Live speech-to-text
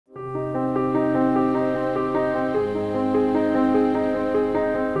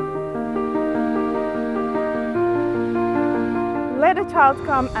child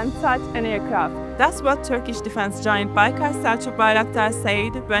come and touch an aircraft. That's what Turkish defense giant Baykar Selçuk Bayraktar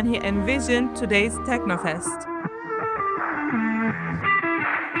said when he envisioned today's TEKNOFEST.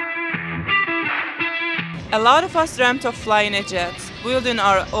 A lot of us dreamt of flying a jet, building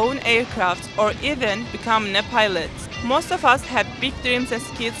our own aircraft, or even becoming a pilot. Most of us had big dreams as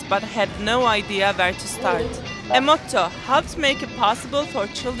kids but had no idea where to start. A motto helps make it possible for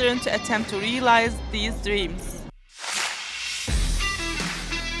children to attempt to realize these dreams.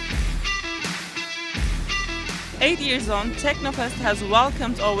 Eight years on, TEKNOFEST has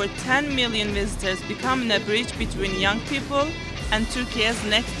welcomed over 10 million visitors, becoming a bridge between young people and Turkey's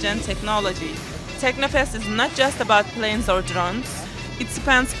next-gen technology. TEKNOFEST is not just about planes or drones. It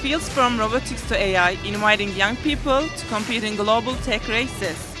spans fields from robotics to AI, inviting young people to compete in global tech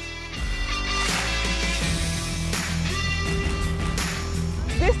races.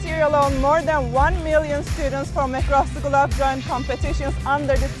 This year alone, more than 1 million students from across the globe joined competitions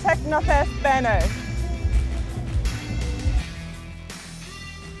under the TEKNOFEST banner.